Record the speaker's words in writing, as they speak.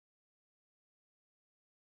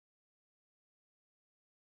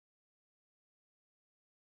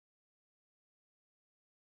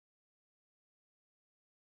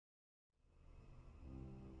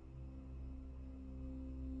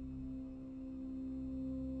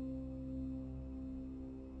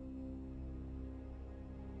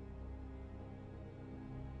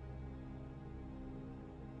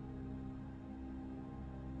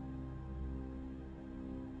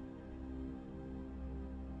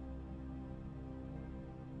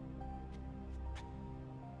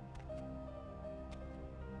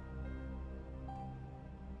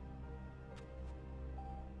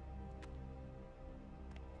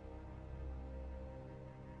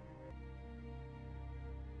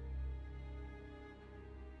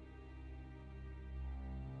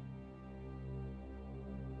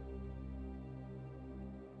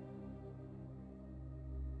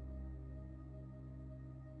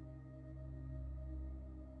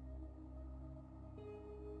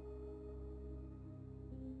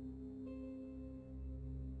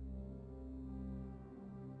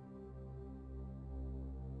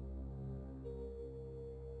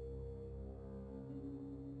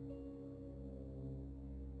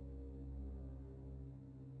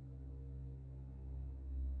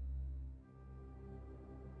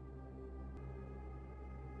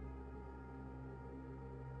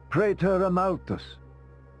Praetor Amalthus.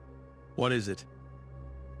 What is it?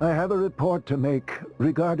 I have a report to make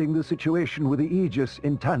regarding the situation with the Aegis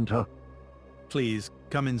in Tantor. Please,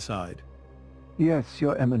 come inside. Yes,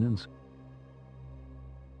 Your Eminence.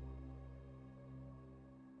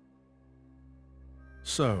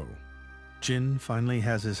 So, Jin finally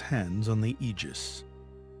has his hands on the Aegis.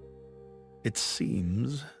 It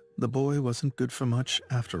seems the boy wasn't good for much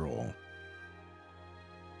after all.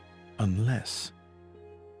 Unless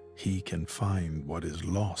he can find what is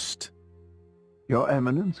lost. Your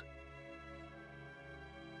Eminence?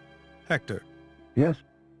 Hector, Yes?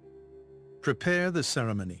 prepare the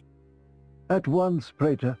ceremony. At once,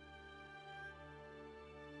 Praetor.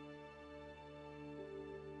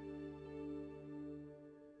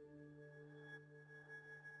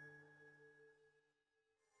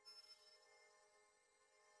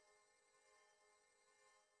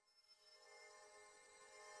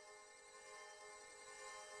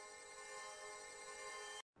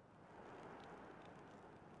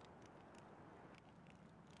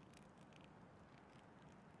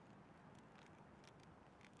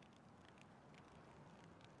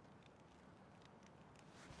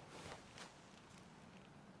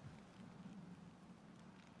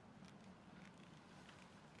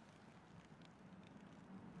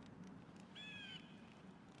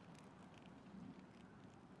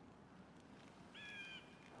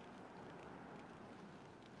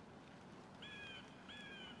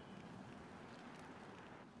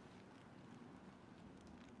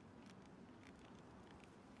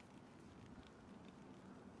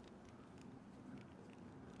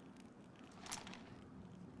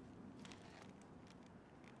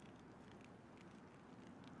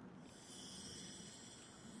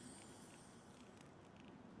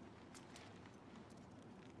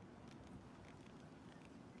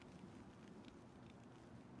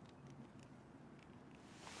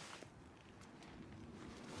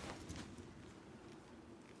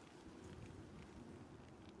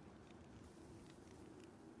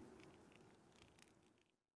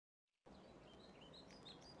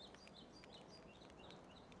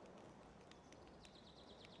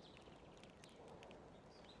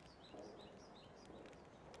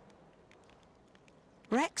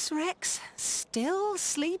 Rex, still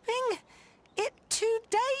sleeping? It 2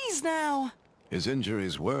 days now. His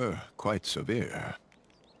injuries were quite severe.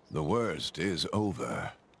 The worst is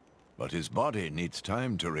over, but his body needs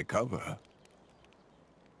time to recover.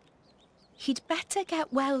 He'd better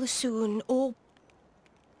get well soon, or...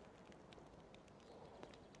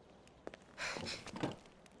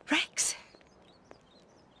 Rex?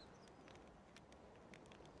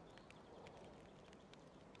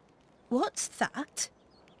 What's that?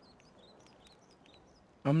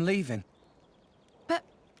 I'm leaving. But...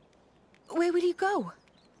 where will you go?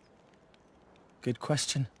 Good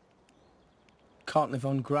question. Can't live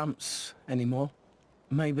on Gramps anymore.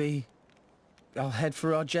 Maybe I'll head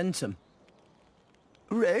for Argentum.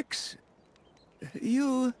 Rex?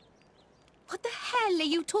 You... What the hell are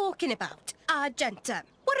you talking about, Argentum?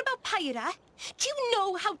 What about Pyra? Do you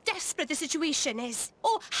know how desperate the situation is?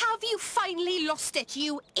 Or have you finally lost it,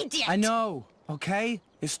 you idiot? I know, okay?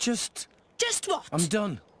 It's just... Just what? I'm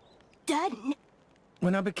done. Done?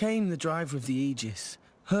 When I became the driver of the Aegis,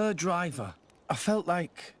 her driver, I felt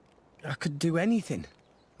like I could do anything.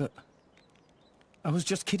 But I was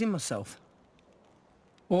just kidding myself.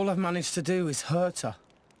 All I've managed to do is hurt her.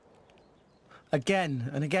 Again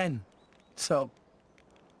and again. So...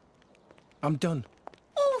 I'm done.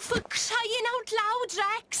 Oh, for crying out loud,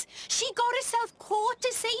 Rex! She got herself caught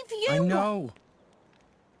to save you! I know.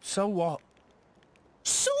 So what?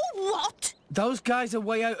 So what? Those guys are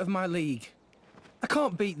way out of my league. I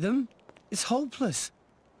can't beat them. It's hopeless.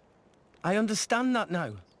 I understand that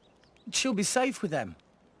now. She'll be safe with them.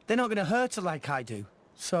 They're not going to hurt her like I do.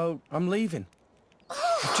 So, I'm leaving.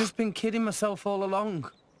 I've just been kidding myself all along.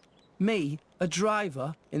 Me, a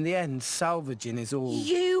driver, in the end, salvaging is all...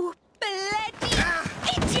 You bloody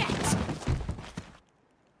idiot!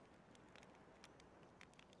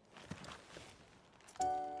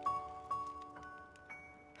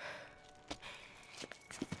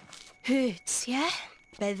 Hurts, yeah?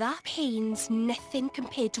 But that pain's nothing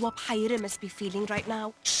compared to what Pyra must be feeling right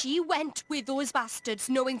now. She went with those bastards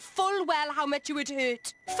knowing full well how much it would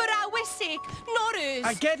hurt. For our sake, not hers.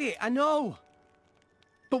 I get it, I know.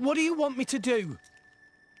 But what do you want me to do?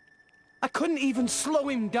 I couldn't even slow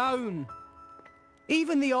him down.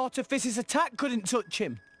 Even the Artifice's attack couldn't touch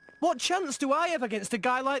him. What chance do I have against a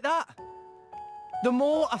guy like that? The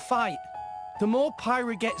more I fight, the more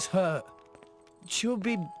Pyra gets hurt. She'll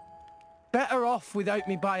be better off without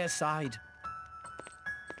me by her side.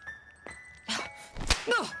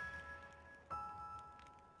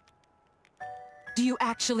 Do you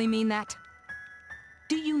actually mean that?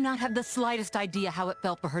 Do you not have the slightest idea how it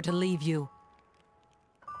felt for her to leave you?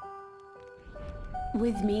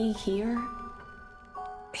 With me here,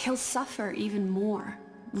 he'll suffer even more,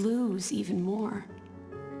 lose even more.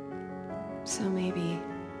 So maybe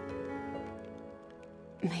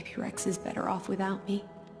Rex is better off without me.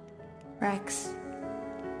 Rex,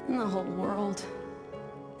 and the whole world,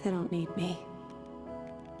 they don't need me.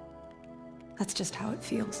 That's just how it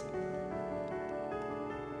feels.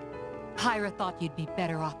 Pyra thought you'd be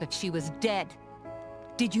better off if she was dead.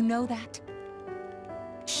 Did you know that?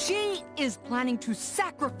 She is planning to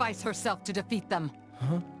sacrifice herself to defeat them.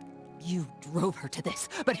 Huh? You drove her to this,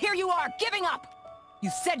 but here you are, giving up!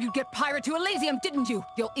 You said you'd get Pyra to Elysium, didn't you?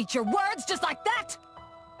 You'll eat your words just like that?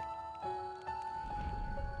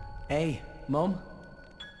 Hey, Mum,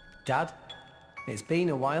 Dad, it's been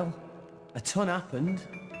a while. A ton happened,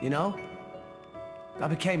 you know? I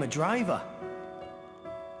became a driver.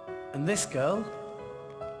 And this girl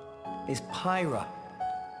is Pyra,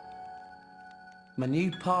 my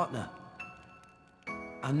new partner.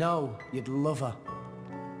 I know you'd love her.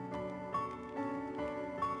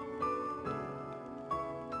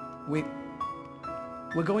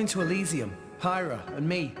 We're going to Elysium, Pyra and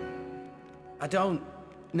me. I don't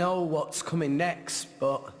know what's coming next,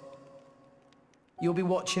 but you'll be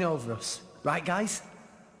watching over us, right guys?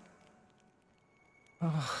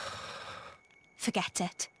 Forget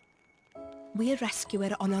it. We'll rescue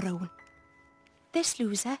her on our own. This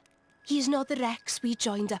loser, he's not the Rex we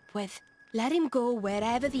joined up with. Let him go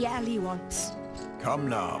wherever the hell he wants. Come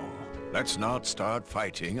now. Let's not start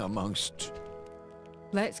fighting amongst...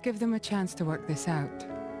 Let's give them a chance to work this out,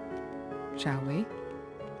 shall we?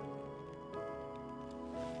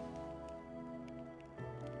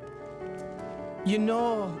 You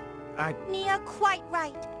know, Nia quite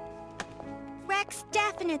right. Rex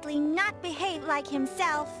definitely not behaved like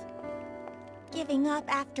himself. Giving up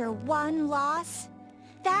after one loss?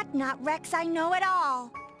 That not Rex I know at all.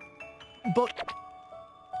 But...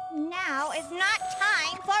 Now is not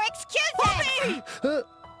time for excuses!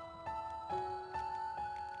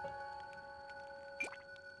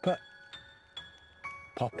 Poppy!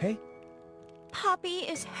 Poppy? Poppy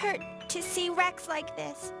is hurt to see Rex like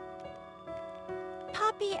this.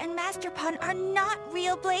 Poppy and Master Pun are not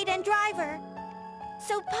real Blade and Driver.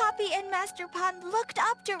 So Poppy and Master Pun looked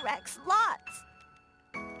up to Rex lots.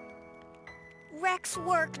 Rex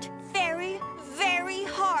worked very, very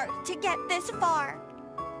hard to get this far.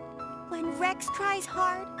 When Rex tries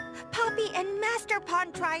hard, Poppy and Master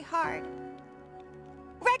Pun try hard.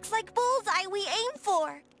 Rex like bullseye we aim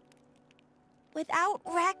for. Without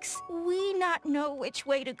Rex, we not know which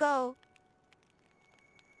way to go.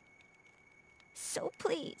 So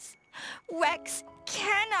please, Rex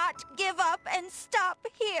cannot give up and stop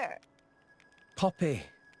here. Poppy.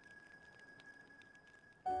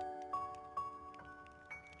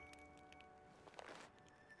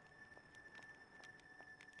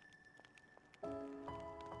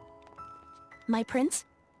 My prince?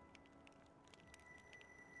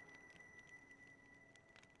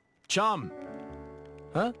 Chum!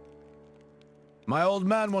 Huh? My old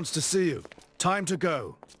man wants to see you. Time to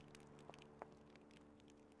go.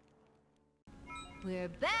 We're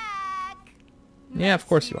back! Yeah, of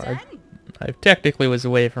course you are. I technically was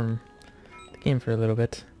away from the game for a little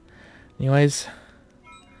bit. Anyways,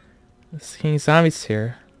 this King Zombie's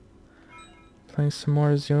here. Playing some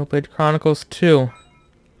more Xenoblade Chronicles 2.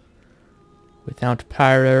 Without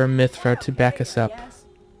Pyra or Mithra to back us up.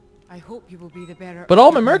 I hope you will be the better. But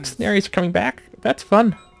all my mercenaries are coming back. That's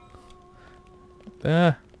fun.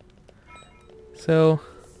 So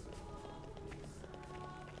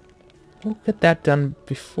we'll get that done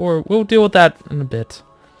before. We'll deal with that in a bit.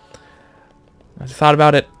 I thought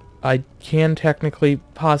about it. I can technically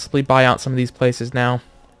possibly buy out some of these places now.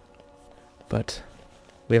 But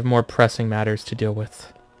we have more pressing matters to deal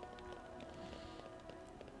with.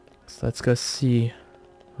 So let's go see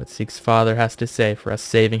what Zeke's father has to say for us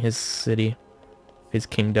saving his city, his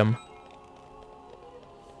kingdom.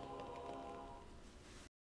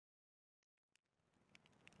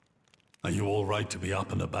 Are you all right to be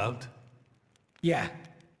up and about? Yeah.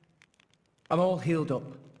 I'm all healed up.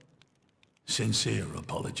 Sincere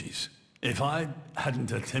apologies. If I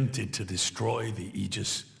hadn't attempted to destroy the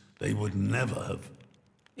Aegis, they would never have...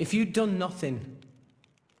 If you'd done nothing,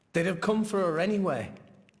 they'd have come for her anyway.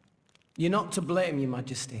 You're not to blame, Your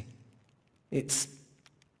Majesty. It's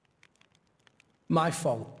my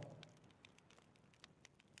fault.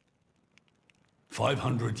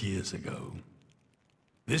 500 years ago,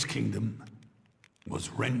 this kingdom was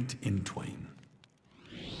rent in twain.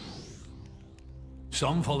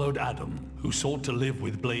 Some followed Adam, who sought to live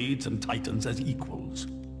with blades and titans as equals.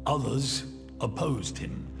 Others opposed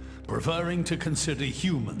him, preferring to consider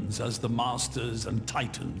humans as the masters and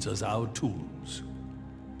titans as our tools.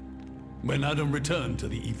 When Adam returned to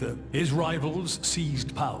the Ether, his rivals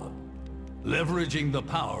seized power, leveraging the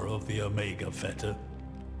power of the Omega Theta.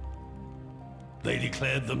 They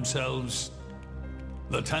declared themselves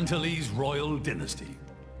the Tantalese royal dynasty.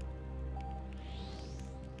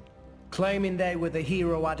 Claiming they were the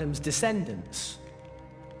hero Adam's descendants.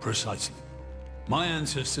 Precisely. My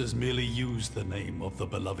ancestors merely used the name of the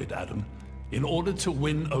beloved Adam in order to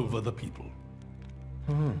win over the people.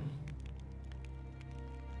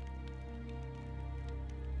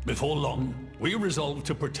 Before long, we resolved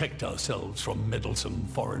to protect ourselves from meddlesome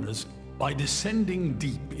foreigners by descending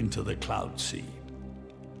deep into the Cloud Sea,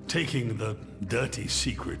 taking the dirty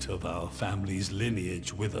secret of our family's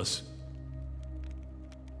lineage with us.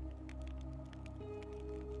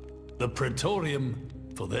 The Praetorium,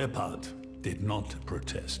 for their part, did not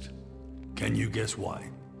protest. Can you guess why?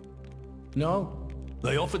 No.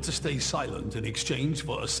 They offered to stay silent in exchange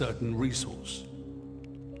for a certain resource.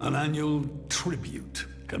 An annual tribute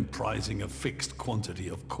comprising a fixed quantity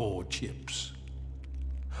of core chips.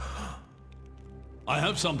 I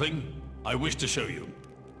have something I wish to show you.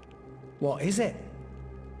 What is it?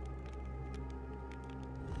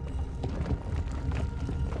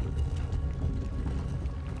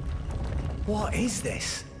 What is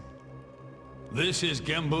this? This is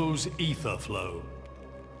Gembo's ether flow.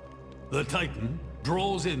 The Titan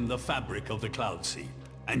draws in the fabric of the Cloud Sea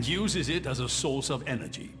and uses it as a source of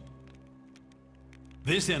energy.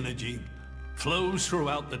 This energy flows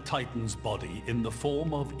throughout the Titan's body in the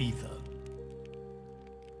form of ether.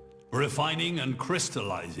 Refining and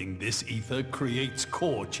crystallizing this ether creates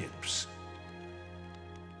core chips.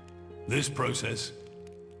 This process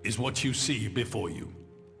is what you see before you.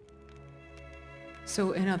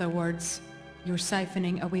 So, in other words, you're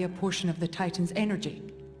siphoning away a portion of the Titan's energy.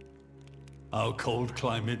 Our cold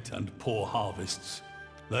climate and poor harvests,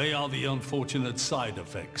 they are the unfortunate side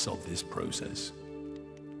effects of this process.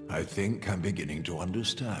 I think I'm beginning to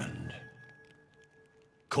understand.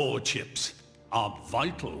 Core chips are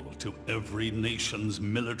vital to every nation's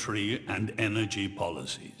military and energy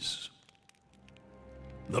policies.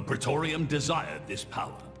 The Praetorium desired this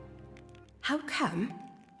power. How come?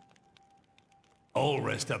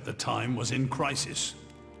 Allrest at the time was in crisis.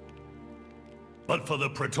 But for the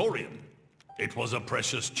Praetorium, it was a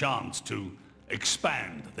precious chance to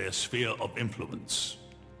expand their sphere of influence.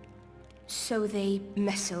 So they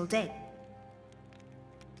missiled in.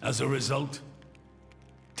 As a result,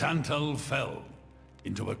 Tantal fell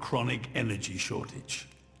into a chronic energy shortage.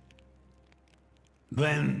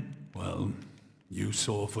 Then, well, you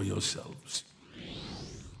saw for yourselves.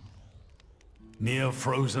 Near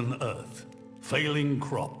frozen Earth, failing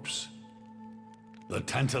crops, the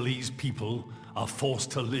Tantalese people are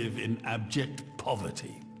forced to live in abject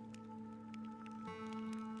poverty.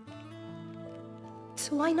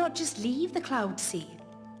 So why not just leave the Cloud Sea?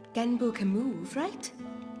 Genbo can move, right?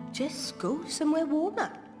 Just go somewhere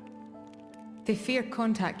warmer. They fear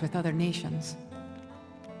contact with other nations.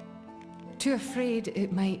 Too afraid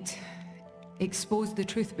it might expose the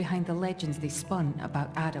truth behind the legends they spun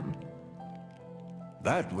about Adam.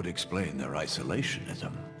 That would explain their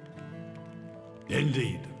isolationism.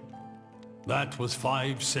 Indeed. That was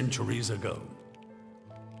 5 centuries ago.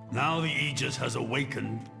 Now the Aegis has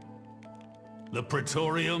awakened. The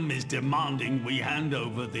Praetorium is demanding we hand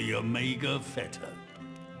over the Omega Theta.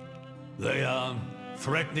 They are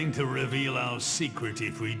threatening to reveal our secret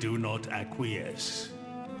if we do not acquiesce.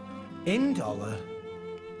 Indollar?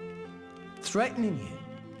 Threatening you?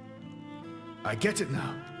 I get it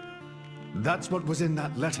now. That's what was in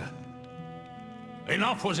that letter.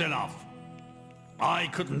 Enough was enough. I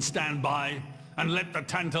couldn't stand by and let the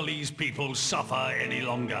Tantalese people suffer any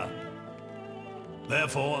longer.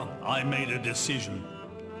 Therefore, I made a decision.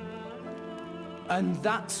 And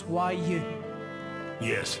that's why you...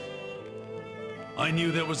 Yes. I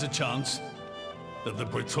knew there was a chance that the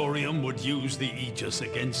Praetorium would use the Aegis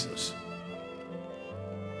against us.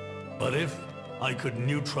 But if I could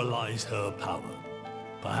neutralize her power,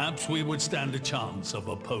 perhaps we would stand a chance of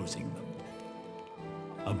opposing them.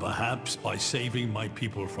 And perhaps by saving my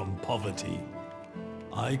people from poverty,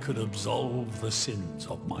 I could absolve the sins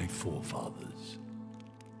of my forefathers.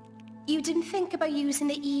 You didn't think about using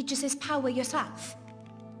the Aegis's power yourself?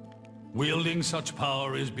 Wielding such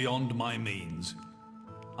power is beyond my means.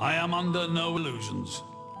 I am under no illusions.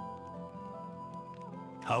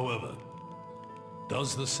 However,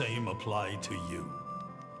 does the same apply to you?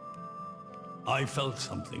 I felt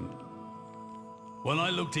something. When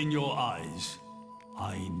I looked in your eyes,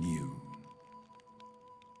 I knew.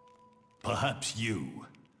 Perhaps you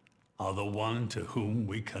are the one to whom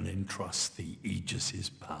we can entrust the Aegis's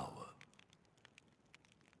power.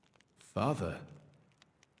 Father.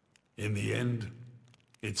 In the end,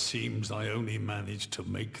 it seems I only managed to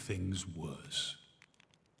make things worse.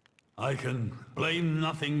 I can blame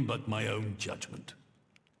nothing but my own judgment.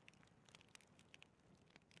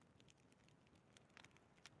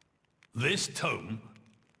 This tome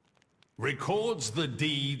records the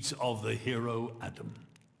deeds of the hero Adam.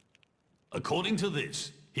 According to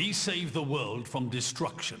this, he saved the world from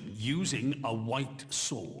destruction using a white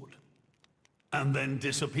sword, and then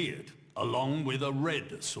disappeared, along with a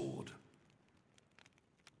red sword.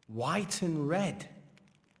 White and red?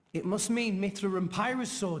 It must mean Mithra and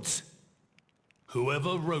Pyrrha's swords.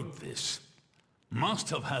 Whoever wrote this must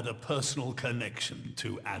have had a personal connection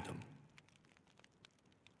to Adam.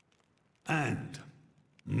 And,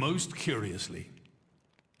 most curiously,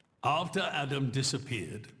 after Adam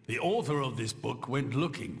disappeared, the author of this book went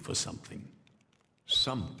looking for something.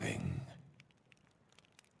 Something?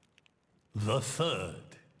 The third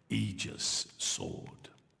Aegis sword.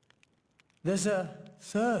 There's a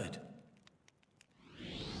third?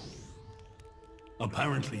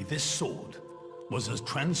 Apparently, this sword was as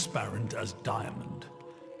transparent as diamond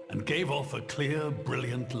and gave off a clear,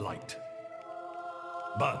 brilliant light.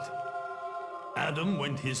 But Adam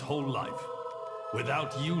went his whole life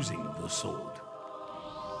without using the sword.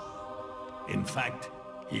 In fact,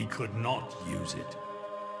 he could not use it.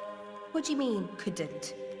 What do you mean,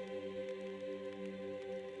 couldn't?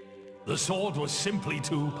 The sword was simply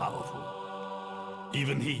too powerful.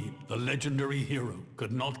 Even he, the legendary hero,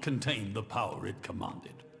 could not contain the power it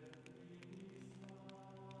commanded.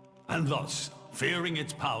 And thus, fearing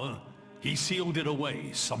its power, he sealed it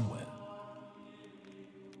away somewhere.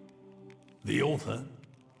 The author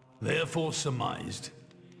therefore surmised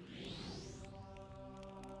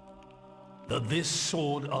that this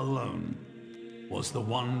sword alone was the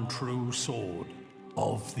one true sword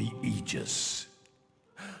of the Aegis.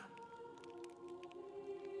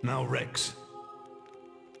 Now, Rex,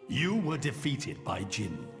 you were defeated by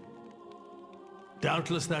Jin.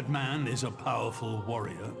 Doubtless that man is a powerful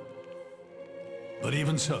warrior. But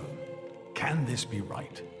even so, can this be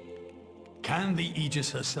right? Can the Aegis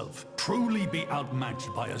herself truly be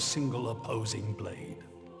outmatched by a single opposing blade?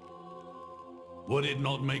 Would it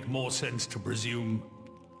not make more sense to presume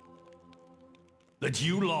that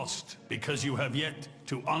you lost because you have yet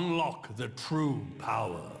to unlock the true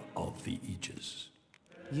power of the Aegis?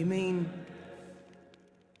 You mean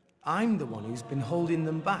I'm the one who's been holding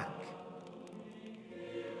them back?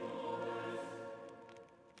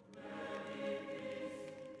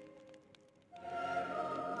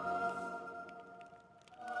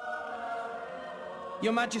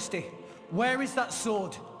 Your Majesty, where is that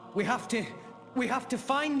sword? We have to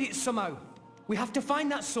find it somehow. We have to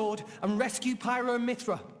find that sword and rescue Pyro and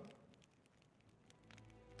Mithra.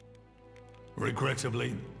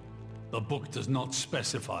 Regrettably, the book does not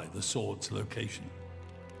specify the sword's location.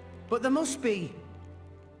 But there must be.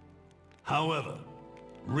 However,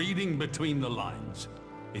 reading between the lines,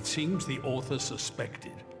 it seems the author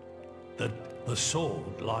suspected that the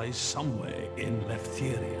sword lies somewhere in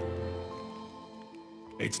Leftheria.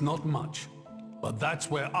 It's not much, but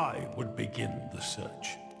that's where I would begin the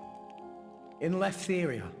search. In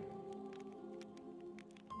Leftheria?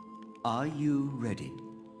 Are you ready?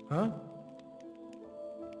 Huh?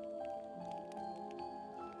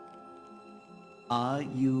 Are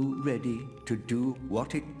you ready to do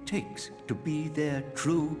what it takes to be their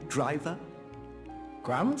true driver?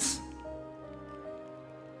 Gramps?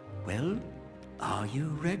 Well, are you,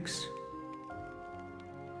 Rex?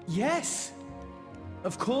 Yes!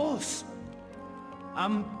 Of course!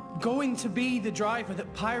 I'm going to be the driver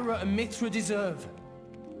that Pyra and Mithra deserve.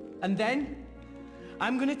 And then,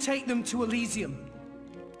 I'm gonna take them to Elysium.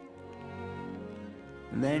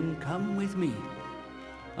 Then come with me.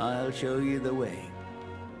 I'll show you the way.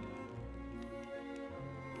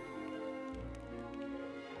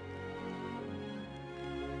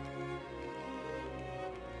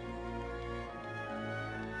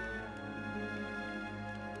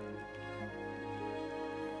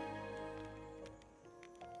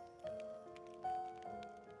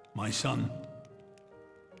 My son.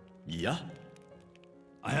 Yeah?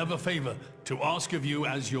 I have a favor to ask of you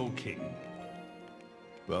as your king.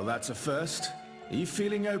 Well, that's a first. Are you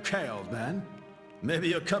feeling okay, old man? Maybe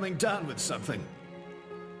you're coming down with something.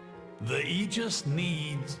 The Aegis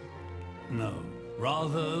needs... No,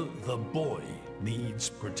 rather the boy needs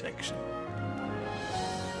protection.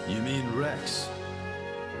 You mean Rex?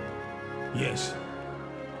 Yes,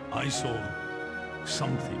 I saw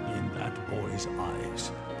something in that boy's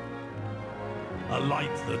eyes. A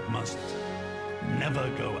light that must never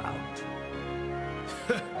go out.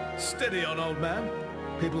 Steady on, old man.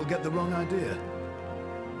 People will get the wrong idea.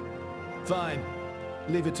 Fine.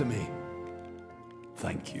 Leave it to me.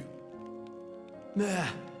 Thank you. Nah,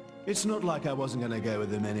 it's not like I wasn't gonna go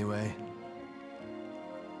with him anyway.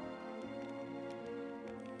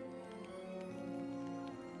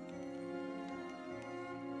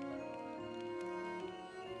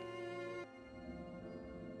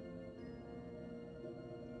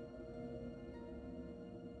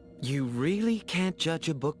 You really can't judge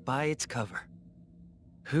a book by its cover.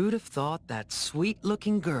 Who'd have thought that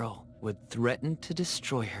sweet-looking girl would threaten to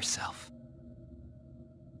destroy herself?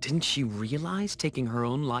 Didn't she realize taking her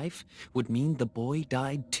own life would mean the boy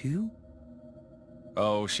died too?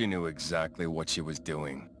 Oh, she knew exactly what she was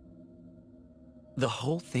doing. The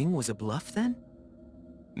whole thing was a bluff then?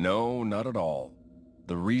 No, not at all.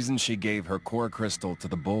 The reason she gave her core crystal to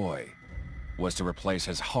the boy was to replace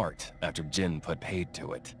his heart after Jin put paid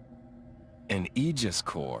to it. An Aegis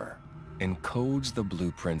core encodes the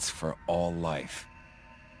blueprints for all life.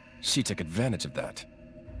 She took advantage of that.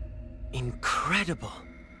 Incredible.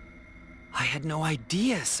 I had no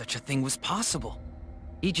idea such a thing was possible.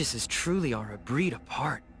 Aegises truly are a breed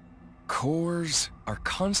apart. Cores are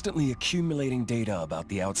constantly accumulating data about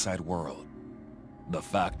the outside world. The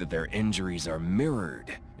fact that their injuries are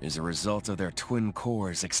mirrored is a result of their twin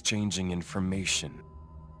cores exchanging information.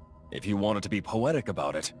 If you wanted to be poetic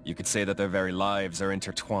about it, you could say that their very lives are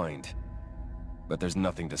intertwined. But there's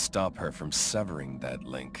nothing to stop her from severing that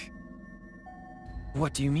link.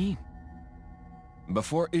 What do you mean?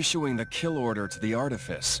 Before issuing the kill order to the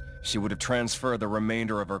Artifice, she would have transferred the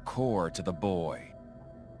remainder of her core to the boy,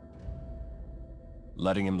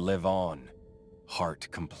 letting him live on, heart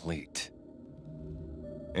complete.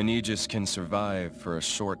 An Aegis can survive for a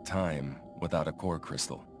short time without a core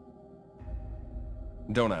crystal.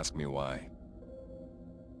 Don't ask me why.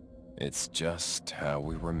 It's just how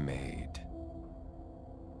we were made.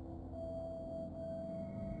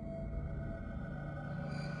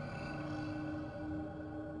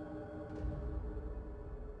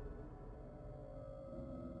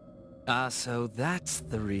 So that's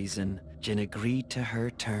the reason Jin agreed to her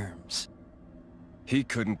terms. He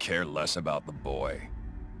couldn't care less about the boy.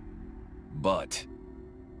 But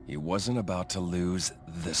he wasn't about to lose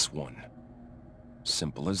this one.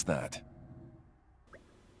 Simple as that.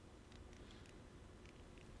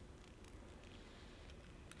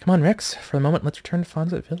 Come on, Rex. For the moment, let's return to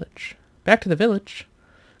Fonzet Village. Back to the village.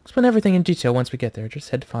 Explain everything in detail once we get there.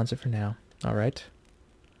 Just head to Fonzet for now. Alright.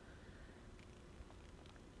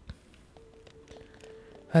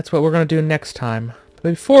 That's what we're going to do next time.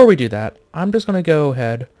 But before we do that, I'm just going to go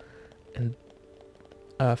ahead and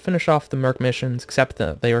finish off the Merc missions, accept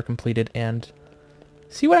that they were completed, and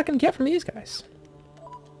see what I can get from these guys.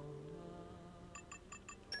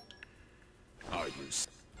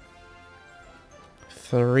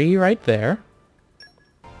 Three right there.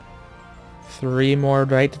 3 more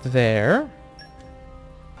right there.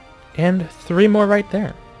 And 3 more right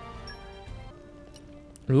there.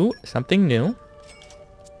 Ooh, something new.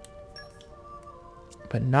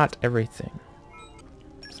 But not everything.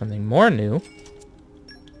 Something more new.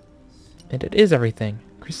 And it is everything.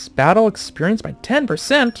 Increases battle experience by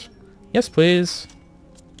 10%. Yes, please.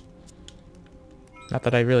 Not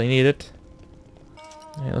that I really need it.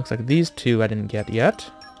 It looks like these 2 I didn't get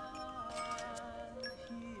yet.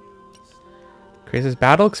 Increases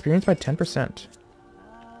battle experience by 10%.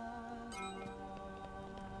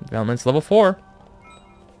 Development's level 4.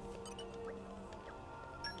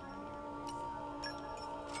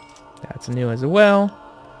 That's new as well.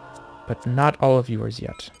 But not all of yours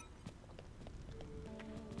yet.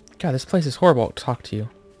 God, this place is horrible to talk to you.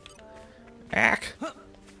 Ack!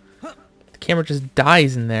 The camera just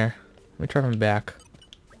dies in there. Let me try from back.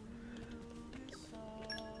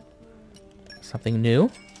 Something new.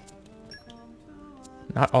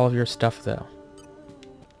 Not all of your stuff, though.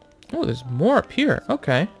 Oh, there's more up here.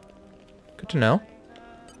 Okay. Good to know.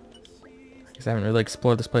 I guess I haven't really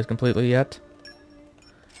explored this place completely yet.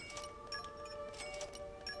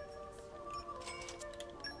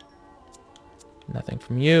 Nothing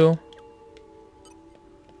from you.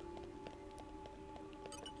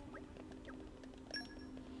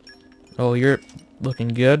 Oh, you're looking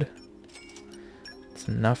good. That's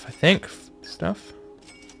enough, I think. Stuff.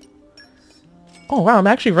 Oh, wow, I'm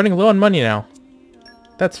actually running low on money now.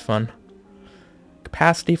 That's fun.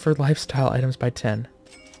 Capacity for lifestyle items by 10.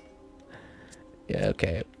 Yeah,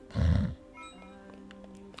 okay.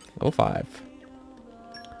 Level 5.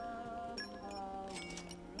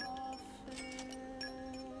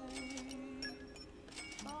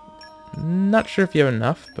 Not sure if you have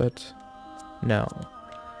enough, but no.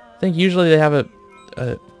 I think usually they have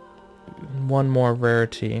a one more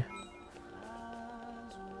rarity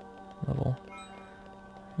level.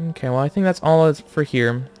 Okay, well I think that's all for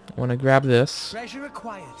here. I want to grab this. Treasure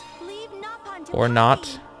acquired. Or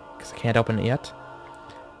not, because I can't open it yet.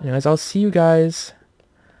 Anyways, I'll see you guys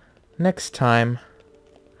next time.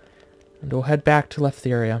 And we'll head back to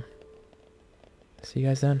Letheria. See you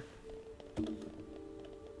guys then.